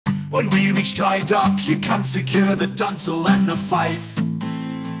When we reach dry dock, you can secure the dunsail and the fife.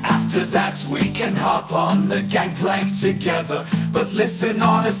 After that we can hop on the gangplank together. But listen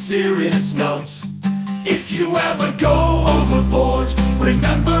on a serious note, if you ever go overboard,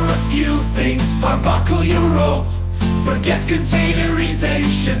 remember a few things. Unbuckle your rope, forget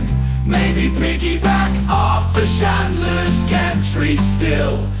containerization, maybe piggyback off the chandler's gantry.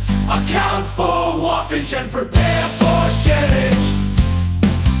 Still, account for wharfage and prepare for sheddage.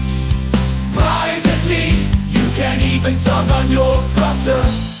 Privately, you can even tug on your thruster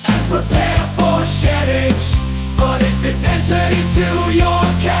and prepare for sheddage. But if it's entered into your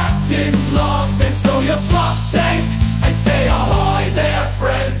captain's log, then stow your slop tank and say ahoy there,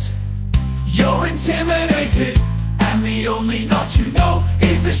 friend. You're intimidated, and the only knot you know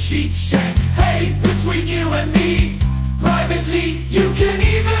is a sheet shank. Hey, between you and me, privately, you can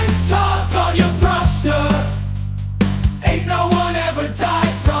even tug on your thruster. Ain't no one ever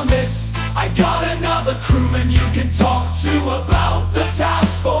died from it. I got another crewman you can talk to about the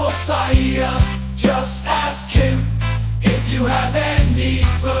task force idea. Just ask him if you have any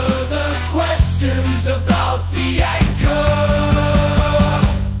further questions about the anchor.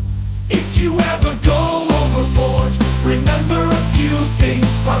 If you ever go overboard, remember a few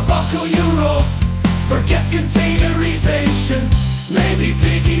things. Unbuckle your rope, forget containerization, maybe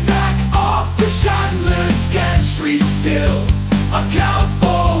piggyback off the chandler's gantry. Still, account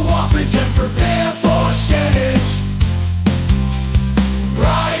for wharfage and prepare for sheddage.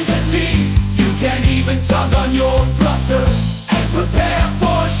 Privately, you can even tug on your thruster and prepare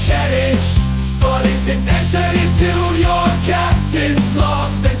for sheddage. But if it's entered into your captain's log,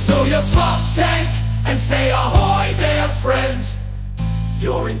 then stow your slop tank and say ahoy there, friend.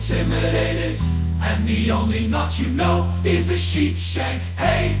 You're intimidated, and the only knot you know is a sheep shank.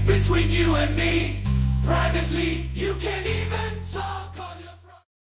 Hey, between you and me, privately, you can even tug.